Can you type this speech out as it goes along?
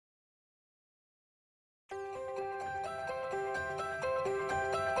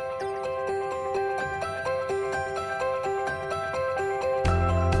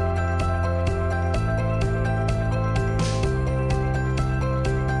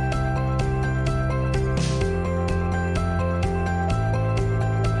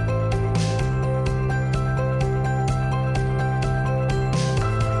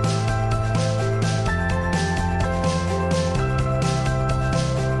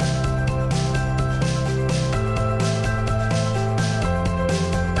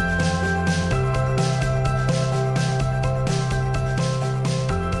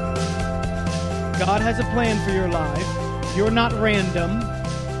God has a plan for your life. You're not random.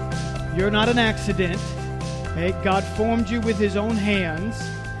 You're not an accident. Okay? God formed you with His own hands.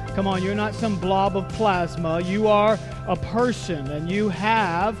 Come on, you're not some blob of plasma. You are a person, and you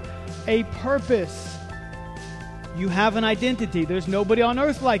have a purpose. You have an identity. There's nobody on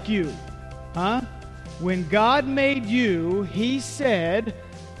earth like you. Huh? When God made you, He said,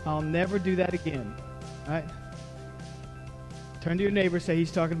 I'll never do that again. All right? Turn to your neighbor, say,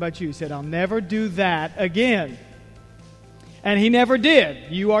 he's talking about you. He said, I'll never do that again. And He never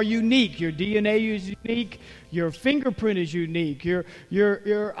did. You are unique. Your DNA is unique. Your fingerprint is unique.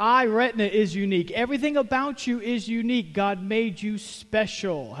 Your eye retina is unique. Everything about you is unique. God made you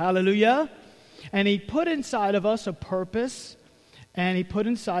special. Hallelujah. And He put inside of us a purpose, and He put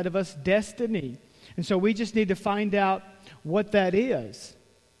inside of us destiny. And so we just need to find out what that is.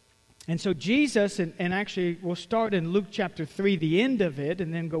 And so Jesus, and actually we'll start in Luke chapter 3, the end of it,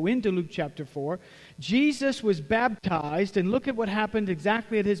 and then go into Luke chapter 4. Jesus was baptized, and look at what happened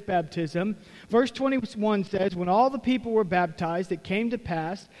exactly at His baptism. Verse 21 says, when all the people were baptized, it came to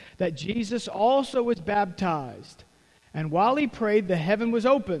pass that Jesus also was baptized. And while He prayed, the heaven was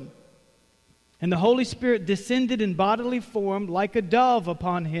open, and the Holy Spirit descended in bodily form like a dove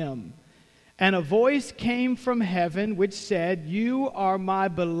upon Him. And a voice came from heaven which said, You are my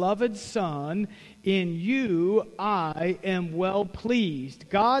beloved Son, in you I am well pleased.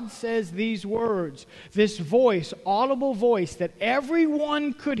 God says these words, this voice, audible voice that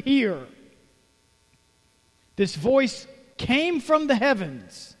everyone could hear. This voice came from the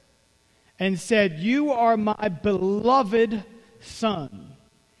heavens and said, You are my beloved Son,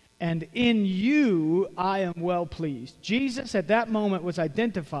 and in you I am well pleased. Jesus at that moment was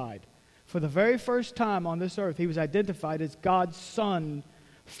identified. For the very first time on this earth, He was identified as God's Son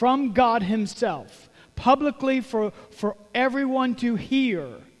from God Himself, publicly for everyone to hear.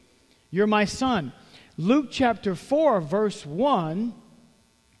 You're my Son. Luke chapter 4, verse 1,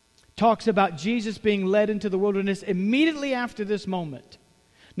 talks about Jesus being led into the wilderness immediately after this moment.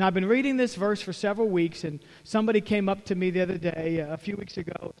 Now, I've been reading this verse for several weeks, and somebody came up to me the other day, a few weeks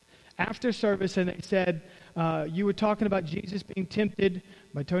ago, after service, and they said, you were talking about Jesus being tempted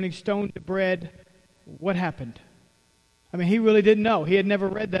by turning stone to bread. What happened? I mean, he really didn't know. He had never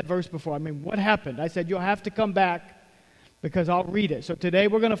read that verse before. I mean, what happened? I said, you'll have to come back because I'll read it. So today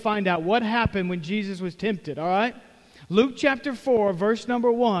we're going to find out what happened when Jesus was tempted, all right? Luke chapter 4, verse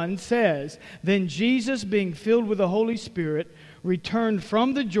number 1 says, Then Jesus, being filled with the Holy Spirit, returned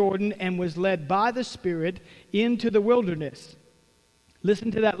from the Jordan and was led by the Spirit into the wilderness.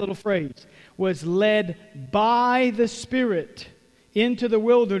 Listen to that little phrase. Was led by the Spirit into the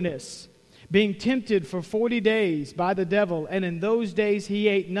wilderness, being tempted for 40 days by the devil. And in those days He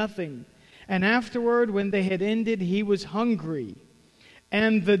ate nothing. And afterward, when they had ended, He was hungry.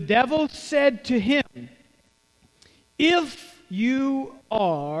 And the devil said to Him, If you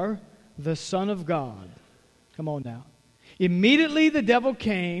are the Son of God. Come on now. Immediately the devil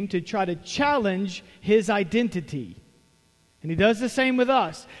came to try to challenge His identity. And he does the same with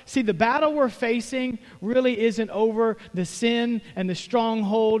us. See, the battle we're facing really isn't over the sin and the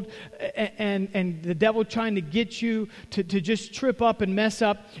stronghold and the devil trying to get you to just trip up and mess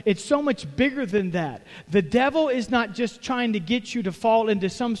up. It's so much bigger than that. The devil is not just trying to get you to fall into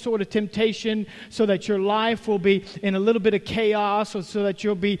some sort of temptation so that your life will be in a little bit of chaos or so that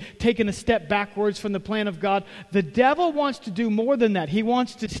you'll be taking a step backwards from the plan of God. The devil wants to do more than that. He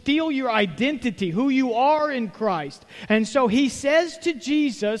wants to steal your identity, who you are in Christ. And so he says to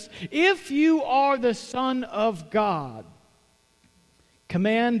Jesus, if you are the Son of God,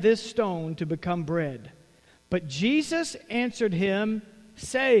 command this stone to become bread. But Jesus answered him,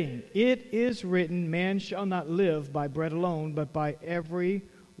 saying, It is written, man shall not live by bread alone, but by every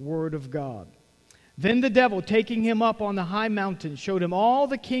word of God. Then the devil, taking him up on the high mountain, showed him all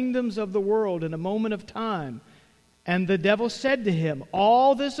the kingdoms of the world in a moment of time. And the devil said to him,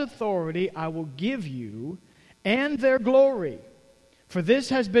 All this authority I will give you, and their glory. For this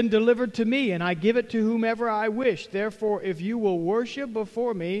has been delivered to me, and I give it to whomever I wish. Therefore, if you will worship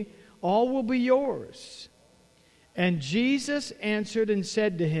before me, all will be yours. And Jesus answered and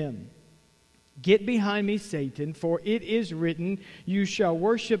said to him, Get behind me, Satan, for it is written, You shall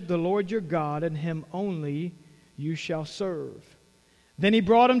worship the Lord your God, and him only you shall serve. Then he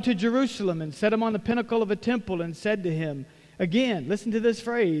brought him to Jerusalem and set him on the pinnacle of a temple and said to him, Again, listen to this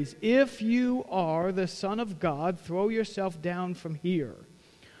phrase, If you are the Son of God, throw yourself down from here.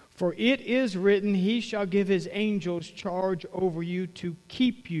 For it is written, He shall give His angels charge over you to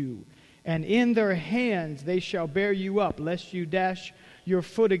keep you. And in their hands they shall bear you up, lest you dash your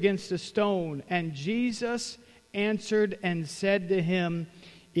foot against a stone. And Jesus answered and said to him,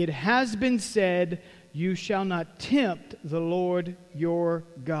 It has been said, you shall not tempt the Lord your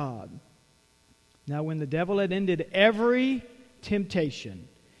God. Now when the devil had ended every temptation,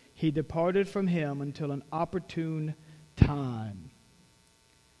 he departed from him until an opportune time.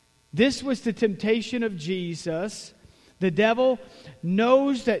 This was the temptation of Jesus. The devil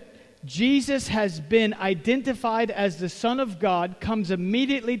knows that Jesus has been identified as the Son of God, comes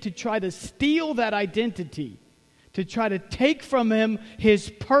immediately to try to steal that identity, to try to take from him his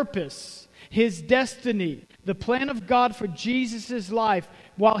purpose, his destiny, the plan of God for Jesus' life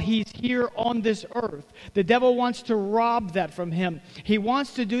while he's here on this earth. The devil wants to rob that from him. He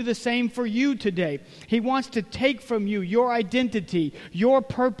wants to do the same for you today. He wants to take from you your identity, your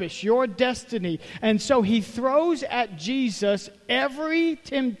purpose, your destiny. And so he throws at Jesus every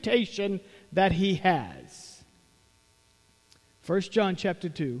temptation that he has. 1 John chapter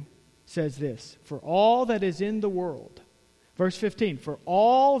 2 says this, for all that is in the world. Verse 15, for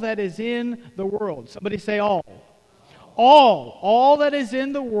all that is in the world. Somebody say all. All that is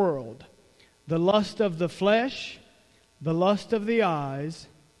in the world, the lust of the flesh, the lust of the eyes,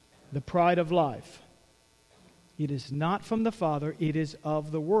 the pride of life. It is not from the Father, it is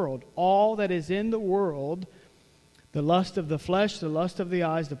of the world. All that is in the world, the lust of the flesh, the lust of the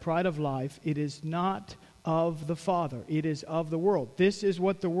eyes, the pride of life, it is not of the Father. It is of the world. This is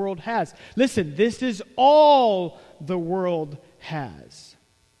what the world has. Listen, this is all the world has.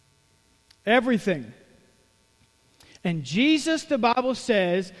 Everything. And Jesus, the Bible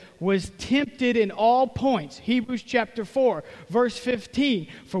says, was tempted in all points. Hebrews chapter 4, verse 15.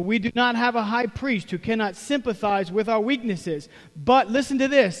 For we do not have a high priest who cannot sympathize with our weaknesses. But listen to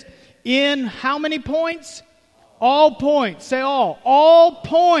this. In how many points? All points. Say all. All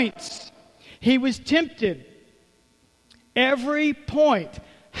points. He was tempted. Every point.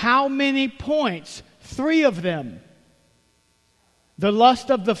 How many points? 3 of them. The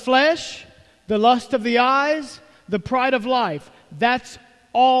lust of the flesh, the lust of the eyes, the pride of life. That's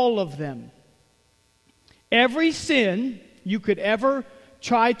all of them. Every sin you could ever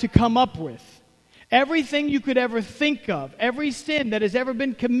try to come up with, everything you could ever think of, every sin that has ever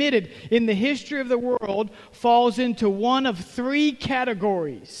been committed in the history of the world falls into one of 3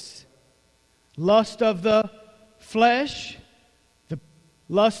 categories. Lust of the flesh, the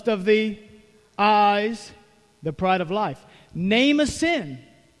lust of the eyes, the pride of life. Name a sin.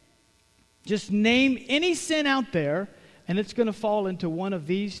 Just name any sin out there, and it's going to fall into one of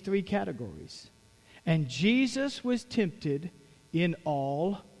these 3 categories. And Jesus was tempted in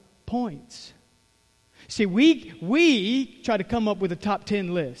all points. See, we try to come up with a top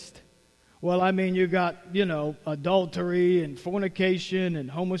 10 list. Well, I mean, you got, adultery and fornication and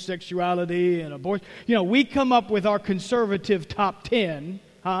homosexuality and abortion. We come up with our conservative top 10,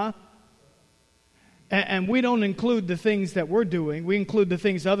 huh? And we don't include the things that we're doing. We include the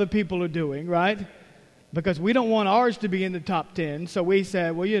things other people are doing, right? Because we don't want ours to be in the top 10. So we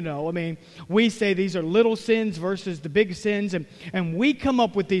say, we say these are little sins versus the big sins. And we come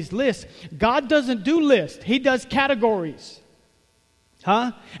up with these lists. God doesn't do lists. He does categories.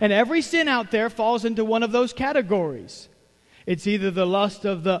 Huh? And every sin out there falls into one of those categories. It's either the lust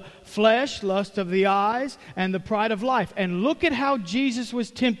of the flesh, lust of the eyes, and the pride of life. And look at how Jesus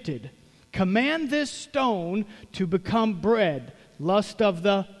was tempted. Command this stone to become bread. Lust of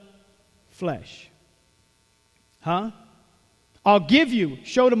the flesh. Huh? I'll give you,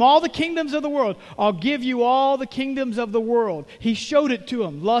 showed him all the kingdoms of the world. I'll give you all the kingdoms of the world. He showed it to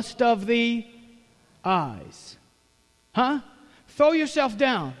him. Lust of the eyes. Huh? Throw yourself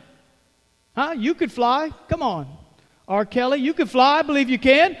down. Huh? You could fly. Come on. R. Kelly, you could fly. I believe you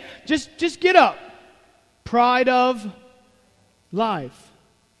can. Just get up. Pride of life.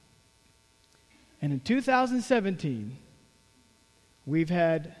 And in 2017, we've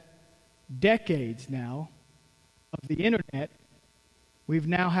had decades now of the internet. We've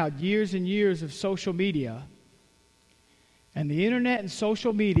now had years and years of social media. And the internet and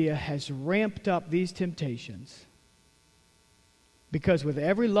social media has ramped up these temptations. Because with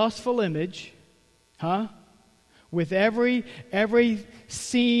every lustful image, with every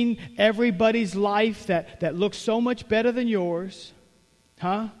scene, everybody's life that looks so much better than yours,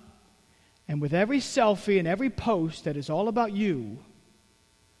 and with every selfie and every post that is all about you,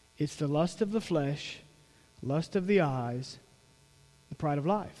 it's the lust of the flesh, lust of the eyes, the pride of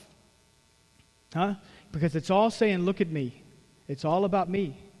life. Because it's all saying, look at me. It's all about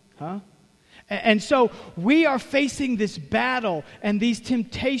me. And so we are facing this battle and these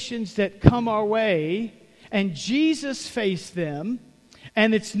temptations that come our way, and Jesus faced them.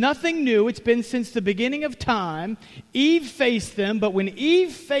 And it's nothing new. It's been since the beginning of time. Eve faced them, but when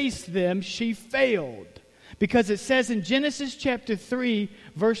Eve faced them, she failed. Because it says in Genesis chapter 3,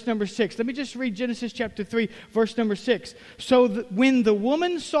 verse number 6. Let me just read Genesis chapter 3, verse number 6. So when the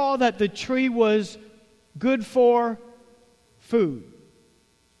woman saw that the tree was good for food,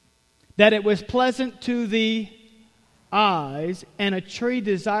 that it was pleasant to the eyes, and a tree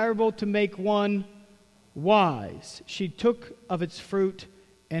desirable to make one wise, she took of its fruit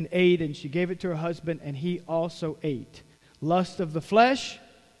and ate, and she gave it to her husband, and he also ate. Lust of the flesh,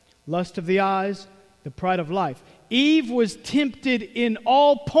 lust of the eyes, the pride of life. Eve was tempted in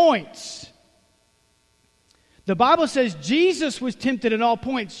all points. The Bible says Jesus was tempted in all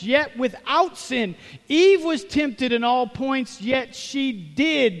points, yet without sin. Eve was tempted in all points, yet she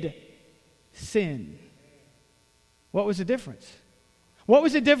did sin. What was the difference? What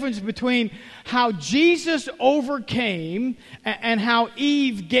was the difference between how Jesus overcame and how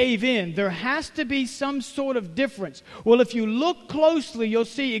Eve gave in? There has to be some sort of difference. Well, if you look closely, you'll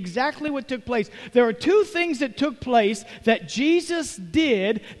see exactly what took place. There are two things that took place that Jesus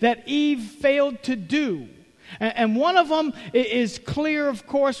did that Eve failed to do. And one of them is clear, of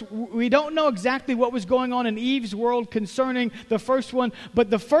course. We don't know exactly what was going on in Eve's world concerning the first one. But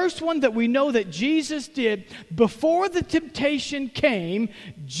the first one that we know that Jesus did, before the temptation came,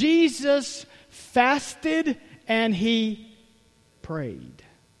 Jesus fasted and he prayed.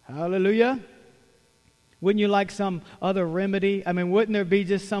 Hallelujah. Wouldn't you like some other remedy? I mean, wouldn't there be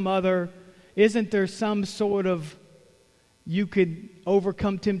just some other, isn't there some sort of, you could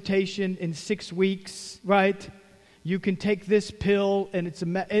overcome temptation in 6 weeks, right? You can take this pill and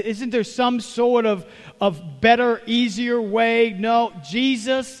isn't there some sort of better, easier way? No,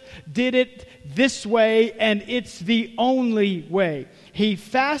 Jesus did it this way, and it's the only way. He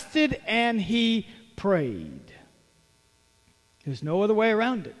fasted and he prayed. There's no other way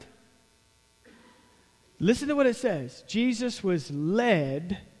around it. Listen to what it says. Jesus was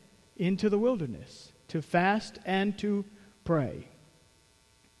led into the wilderness to fast and to pray.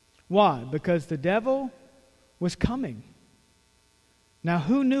 Why? Because the devil was coming. Now,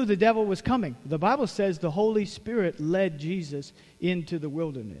 who knew the devil was coming? The Bible says the Holy Spirit led Jesus into the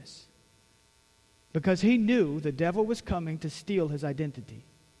wilderness because he knew the devil was coming to steal his identity,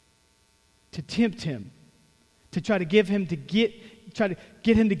 to tempt him, to try to get him to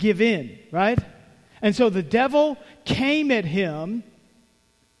give in, right? And so the devil came at him.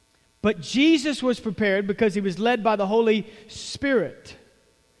 But Jesus was prepared because he was led by the Holy Spirit.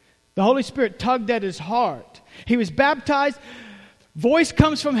 The Holy Spirit tugged at his heart. He was baptized. Voice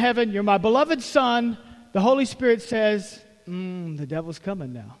comes from heaven. You're my beloved Son. The Holy Spirit says, the devil's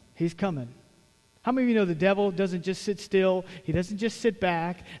coming now. He's coming. How many of you know the devil doesn't just sit still? He doesn't just sit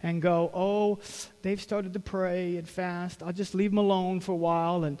back and go, oh, they've started to pray and fast. I'll just leave them alone for a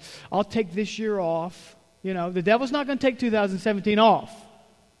while and I'll take this year off. You know, the devil's not going to take 2017 off.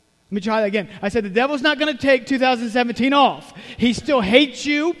 Let me try that again. I said the devil's not going to take 2017 off. He still hates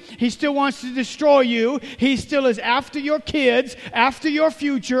you. He still wants to destroy you. He still is after your kids, after your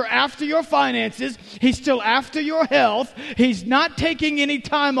future, after your finances. He's still after your health. He's not taking any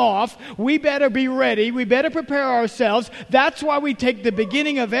time off. We better be ready. We better prepare ourselves. That's why we take the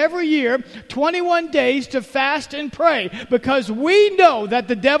beginning of every year, 21 days to fast and pray, because we know that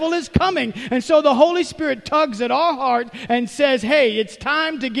the devil is coming. And so the Holy Spirit tugs at our heart and says, hey, it's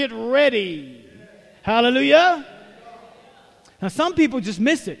time to get ready. Hallelujah. Now some people just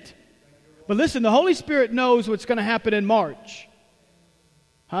miss it. But listen, the Holy Spirit knows what's going to happen in March.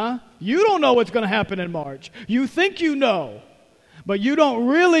 Huh? You don't know what's going to happen in March. You think you know, but you don't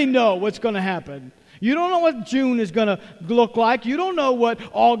really know what's going to happen. You don't know what June is going to look like. You don't know what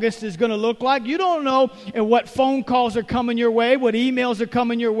August is going to look like. You don't know what phone calls are coming your way, what emails are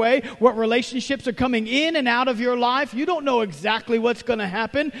coming your way, what relationships are coming in and out of your life. You don't know exactly what's going to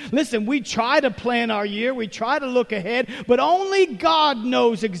happen. Listen, we try to plan our year. We try to look ahead, but only God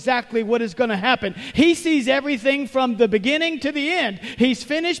knows exactly what is going to happen. He sees everything from the beginning to the end. He's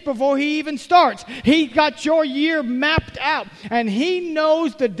finished before he even starts. He got your year mapped out, and he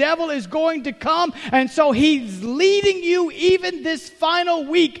knows the devil is going to come. And so he's leading you even this final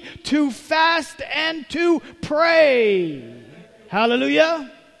week to fast and to pray. Hallelujah.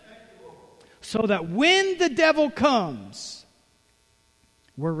 So that when the devil comes,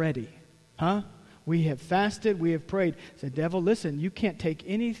 we're ready. Huh? We have fasted, we have prayed. Said, devil, listen, you can't take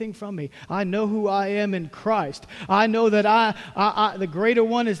anything from me. I know who I am in Christ. I know that I the greater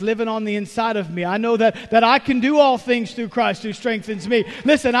one is living on the inside of me. I know that I can do all things through Christ who strengthens me.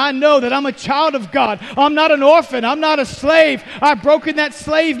 Listen, I know that I'm a child of God. I'm not an orphan. I'm not a slave. I've broken that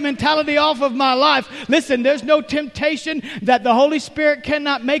slave mentality off of my life. Listen, there's no temptation that the Holy Spirit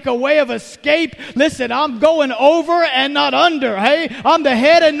cannot make a way of escape. Listen, I'm going over and not under. Hey, I'm the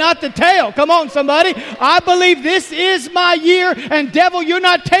head and not the tail. Come on, somebody. somebody. I believe this is my year, and devil, you're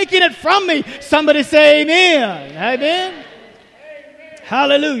not taking it from me. Somebody say amen. Amen.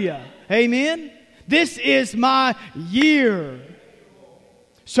 Hallelujah. Amen. This is my year.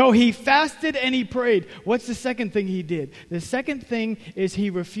 So he fasted and he prayed. What's the second thing he did? The second thing is he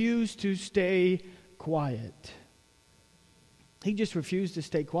refused to stay quiet. He just refused to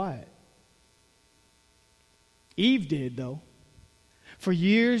stay quiet. Eve did, though. For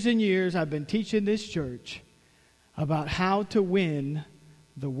years and years, I've been teaching this church about how to win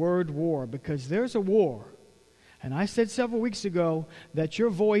the word war, because there's a war. And I said several weeks ago that your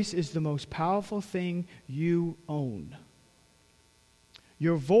voice is the most powerful thing you own.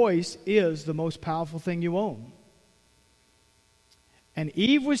 Your voice is the most powerful thing you own. And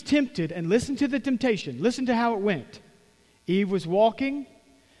Eve was tempted, and listen to the temptation. Listen to how it went. Eve was walking.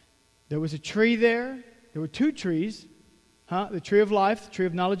 There was a tree there. There were two trees. The tree of life, the tree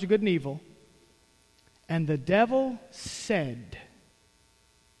of knowledge of good and evil. And the devil said.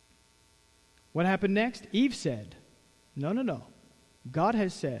 What happened next? Eve said, no. God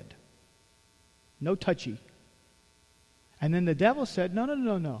has said. No touchy. And then the devil said, no.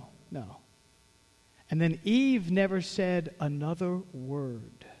 And then Eve never said another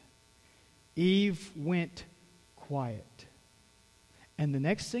word. Eve went quiet. And the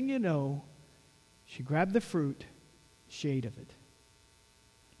next thing you know, she grabbed the fruit, she ate of it.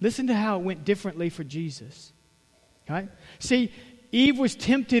 Listen to how it went differently for Jesus. Right? See, Eve was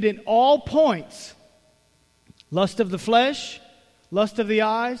tempted in all points. Lust of the flesh, lust of the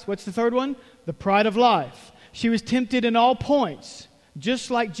eyes. What's the third one? The pride of life. She was tempted in all points, just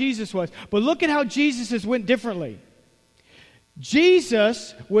like Jesus was. But look at how Jesus went differently.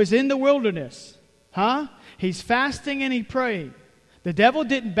 Jesus was in the wilderness. He's fasting and he's praying. The devil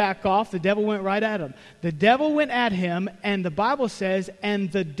didn't back off. The devil went right at him. The devil went at him, and the Bible says,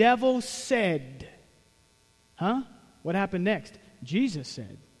 and the devil said. What happened next? Jesus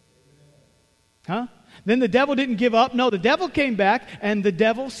said. Then the devil didn't give up. No, the devil came back, and the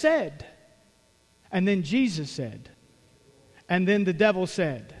devil said. And then Jesus said. And then the devil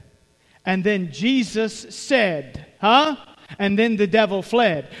said. And then Jesus said. And then the devil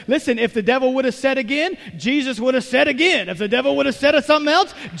fled. Listen, if the devil would have said again, Jesus would have said again. If the devil would have said something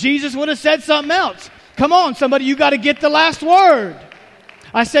else, Jesus would have said something else. Come on, somebody, you got to get the last word.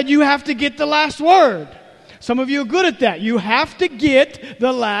 I said you have to get the last word. Some of you are good at that. You have to get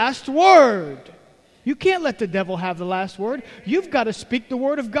the last word. You can't let the devil have the last word. You've got to speak the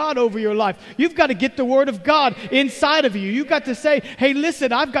word of God over your life. You've got to get the word of God inside of you. You've got to say, hey,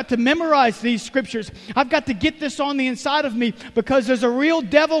 listen, I've got to memorize these scriptures. I've got to get this on the inside of me because there's a real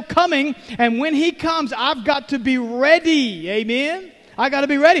devil coming. And when he comes, I've got to be ready. Amen? I got to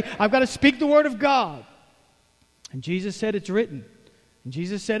be ready. I've got to speak the word of God. And Jesus said it's written. And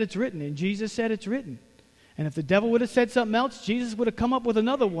Jesus said it's written. And Jesus said it's written. And if the devil would have said something else, Jesus would have come up with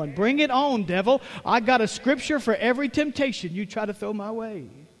another one. Bring it on, devil. I got a scripture for every temptation you try to throw my way.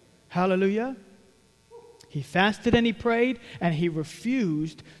 Hallelujah. He fasted and he prayed, and he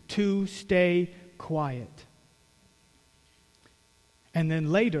refused to stay quiet. And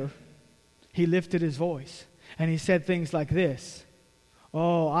then later, he lifted his voice, and he said things like this.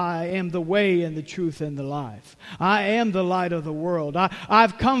 Oh, I am the way and the truth and the life. I am the light of the world.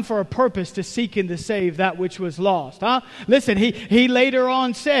 I've come for a purpose to seek and to save that which was lost. Listen, he later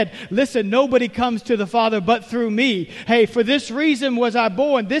on said, listen, nobody comes to the Father but through me. Hey, for this reason was I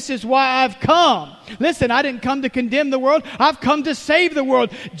born. This is why I've come. Listen, I didn't come to condemn the world. I've come to save the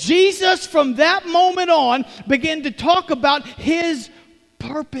world. Jesus, from that moment on, began to talk about his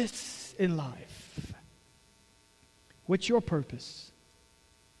purpose in life. What's your purpose?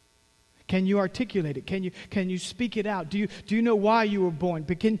 Can you articulate it? Can you speak it out? Do you know why you were born?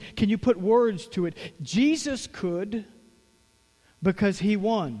 But can you put words to it? Jesus could, because he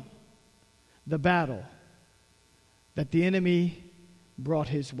won the battle that the enemy brought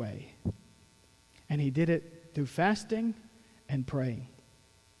his way. And he did it through fasting and praying.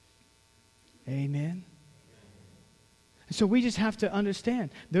 Amen. So we just have to understand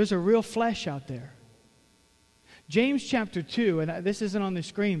there's a real flesh out there. James chapter 2, and this isn't on the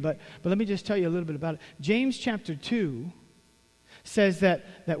screen, but let me just tell you a little bit about it. James chapter 2 says that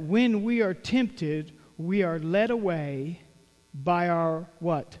when we are tempted, we are led away by our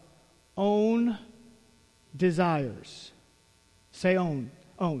what? Own desires. Say own.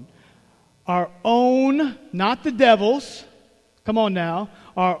 Own. Our own, not the devil's. Come on now.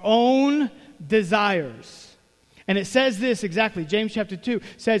 Our own desires. And it says this exactly. James chapter 2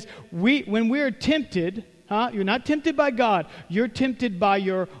 says, when we are tempted... You're not tempted by God. You're tempted by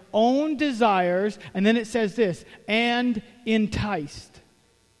your own desires. And then it says this, and enticed.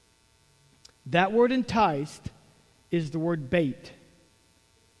 That word enticed is the word bait.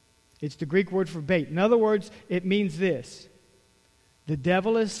 It's the Greek word for bait. In other words, it means this. The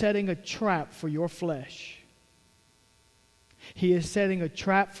devil is setting a trap for your flesh. He is setting a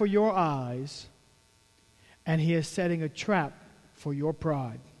trap for your eyes, and he is setting a trap for your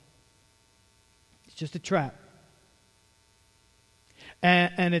pride. It's just a trap.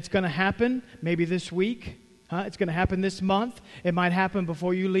 And it's going to happen maybe this week. It's going to happen this month. It might happen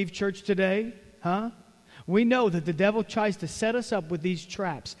before you leave church today. We know that the devil tries to set us up with these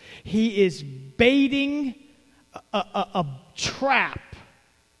traps. He is baiting a trap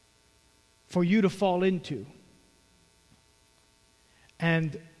for you to fall into.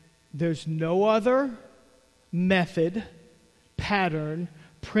 And there's no other method, pattern,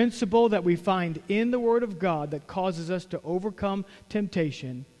 principle that we find in the Word of God that causes us to overcome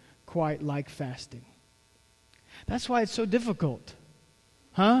temptation quite like fasting. That's why it's so difficult.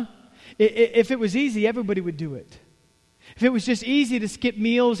 If it was easy, everybody would do it. If it was just easy to skip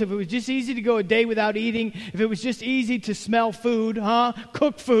meals, if it was just easy to go a day without eating, if it was just easy to smell food,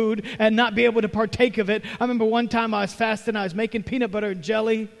 cook food, and not be able to partake of it. I remember one time I was fasting, I was making peanut butter and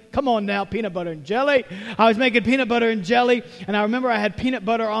jelly. Come on now, peanut butter and jelly. I was making peanut butter and jelly, and I remember I had peanut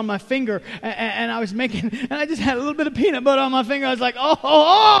butter on my finger, and I just had a little bit of peanut butter on my finger. I was like,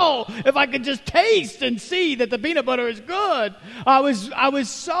 oh, if I could just taste and see that the peanut butter is good.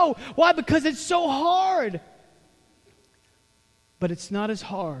 Why? Because it's so hard. But it's not as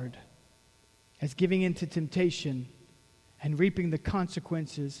hard as giving in to temptation and reaping the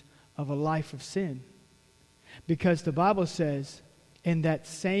consequences of a life of sin. Because the Bible says in that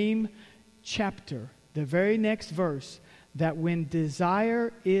same chapter, the very next verse, that when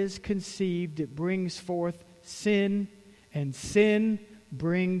desire is conceived, it brings forth sin, and sin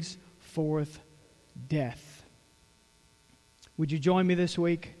brings forth death. Would you join me this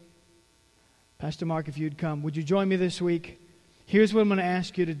week? Pastor Mark, if you'd come, would you join me this week? Here's what I'm going to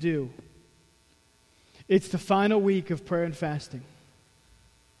ask you to do. It's the final week of prayer and fasting,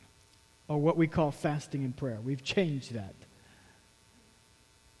 or what we call fasting and prayer. We've changed that.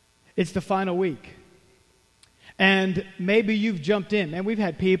 It's the final week. And maybe you've jumped in. And we've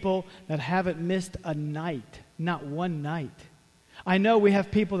had people that haven't missed a night, not one night. I know we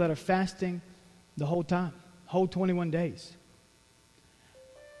have people that are fasting the whole time, whole 21 days.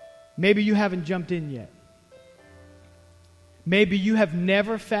 Maybe you haven't jumped in yet. Maybe you have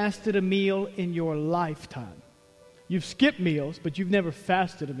never fasted a meal in your lifetime. You've skipped meals, but you've never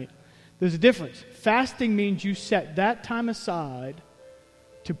fasted a meal. There's a difference. Fasting means you set that time aside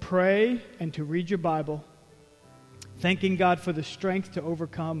to pray and to read your Bible, thanking God for the strength to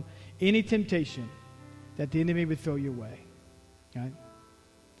overcome any temptation that the enemy would throw your way. Okay?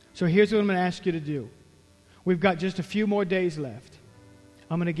 So here's what I'm going to ask you to do. We've got just a few more days left.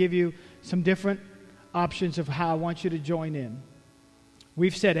 I'm going to give you some different options of how I want you to join in.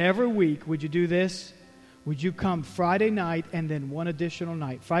 We've said every week, would you do this? Would you come Friday night and then one additional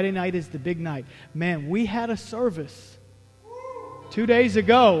night? Friday night is the big night. Man, we had a service 2 days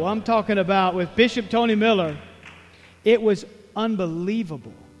ago. I'm talking about with Bishop Tony Miller. It was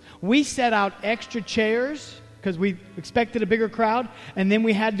unbelievable. We set out extra chairs because we expected a bigger crowd, and then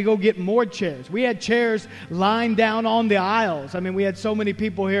we had to go get more chairs. We had chairs lined down on the aisles. I mean, we had so many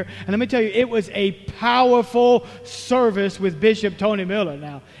people here. And let me tell you, it was a powerful service with Bishop Tony Miller.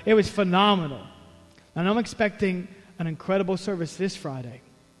 Now, it was phenomenal. And I'm expecting an incredible service this Friday.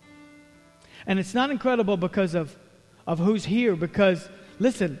 And it's not incredible because of who's here, because,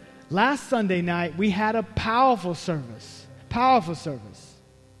 listen, last Sunday night, we had a powerful service. Powerful service.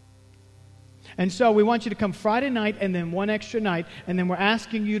 And so we want you to come Friday night and then one extra night, and then we're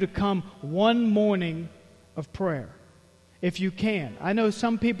asking you to come one morning of prayer, if you can. I know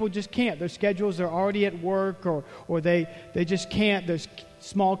some people just can't. Their schedules are already at work, or they just can't. There's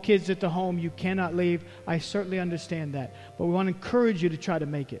small kids at the home. You cannot leave. I certainly understand that. But we want to encourage you to try to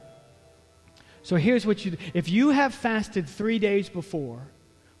make it. So here's what you do. If you have fasted 3 days before,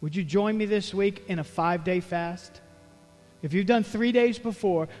 would you join me this week in a 5-day fast? If you've done 3 days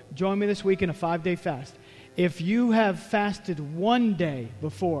before, join me this week in a 5-day fast. If you have fasted 1 day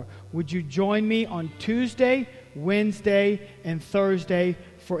before, would you join me on Tuesday, Wednesday, and Thursday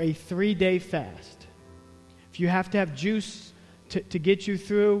for a 3-day fast? If you have to have juice to get you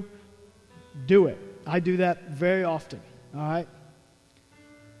through, do it. I do that very often, all right?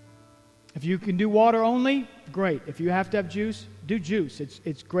 If you can do water only, great. If you have to have juice, do juice.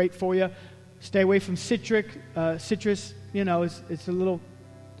 It's great for you. Stay away from citrus. You know, it's a little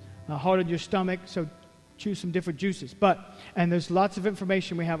hard on your stomach, so choose some different juices. And there's lots of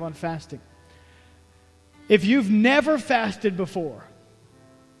information we have on fasting. If you've never fasted before,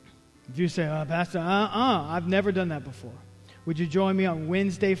 If you say, Pastor, I've never done that before. Would you join me on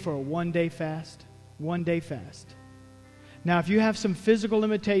Wednesday for a one-day fast? One-day fast. Now, if you have some physical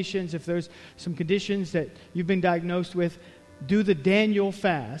limitations, if there's some conditions that you've been diagnosed with, do the Daniel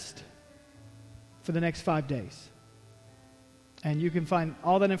fast for the next 5 days. And you can find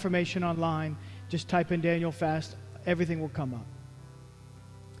all that information online. Just type in Daniel fast. Everything will come up.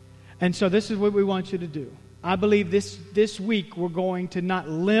 And so this is what we want you to do. I believe this week we're going to not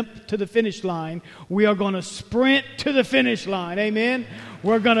limp to the finish line. We are going to sprint to the finish line. Amen?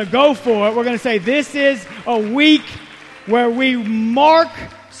 We're going to go for it. We're going to say this is a week where we mark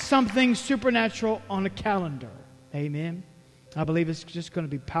something supernatural on a calendar. Amen? I believe it's just going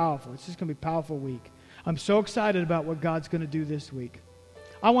to be powerful. It's just going to be a powerful week. I'm so excited about what God's going to do this week.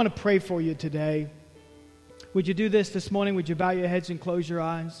 I want to pray for you today. Would you do this morning? Would you bow your heads and close your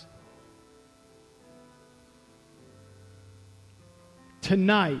eyes?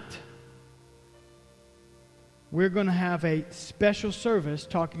 Tonight, we're going to have a special service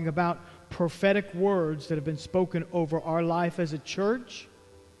talking about prophetic words that have been spoken over our life as a church.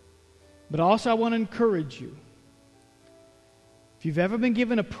 But also I want to encourage you. If you've ever been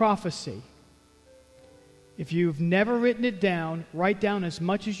given a prophecy, if you've never written it down, write down as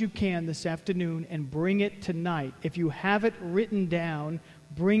much as you can this afternoon and bring it tonight. If you have it written down,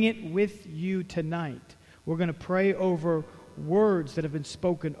 bring it with you tonight. We're going to pray over words that have been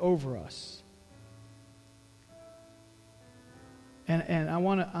spoken over us. And I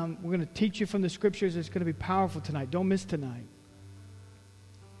want to. We're going to teach you from the scriptures. It's going to be powerful tonight. Don't miss tonight.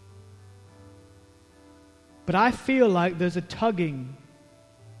 But I feel like there's a tugging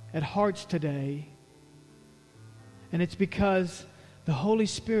at hearts today, and it's because the Holy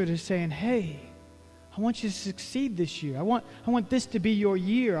Spirit is saying, "Hey, I want you to succeed this year. I want this to be your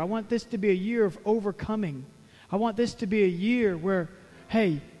year. I want this to be a year of overcoming. I want this to be a year where,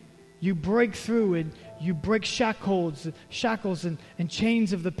 hey, you break through and you break shackles and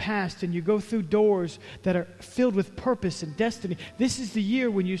chains of the past, and you go through doors that are filled with purpose and destiny. This is the year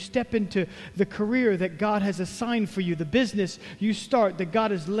when you step into the career that God has assigned for you, the business you start that God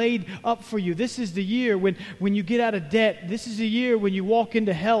has laid up for you. This is the year when you get out of debt. This is the year when you walk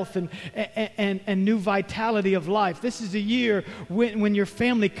into health and new vitality of life. This is the year when your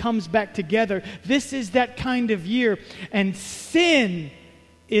family comes back together. This is that kind of year. And sin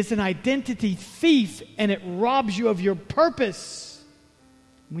is an identity thief, and it robs you of your purpose.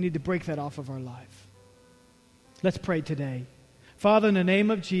 We need to break that off of our life. Let's pray today. Father, in the name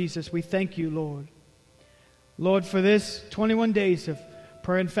of Jesus, we thank you, Lord. Lord, for this 21 days of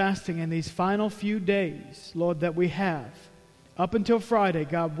prayer and fasting and these final few days, Lord, that we have up until Friday,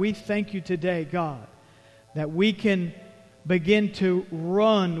 God, we thank you today, God, that we can begin to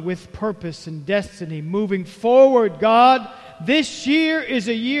run with purpose and destiny, moving forward, God. This year is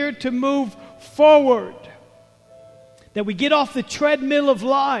a year to move forward. That we get off the treadmill of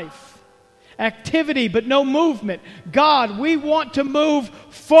life. Activity, but no movement. God, we want to move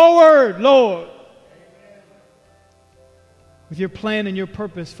forward, Lord. With your plan and your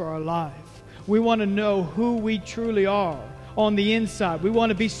purpose for our life. We want to know who we truly are on the inside. We want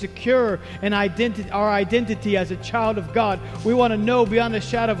to be secure in our identity as a child of God. We want to know beyond a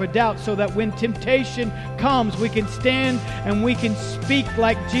shadow of a doubt so that when temptation comes, we can stand and we can speak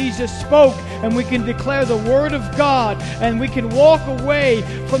like Jesus spoke, and we can declare the Word of God, and we can walk away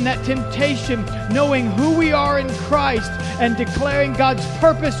from that temptation knowing who we are in Christ and declaring God's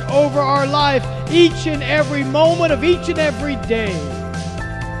purpose over our life each and every moment of each and every day.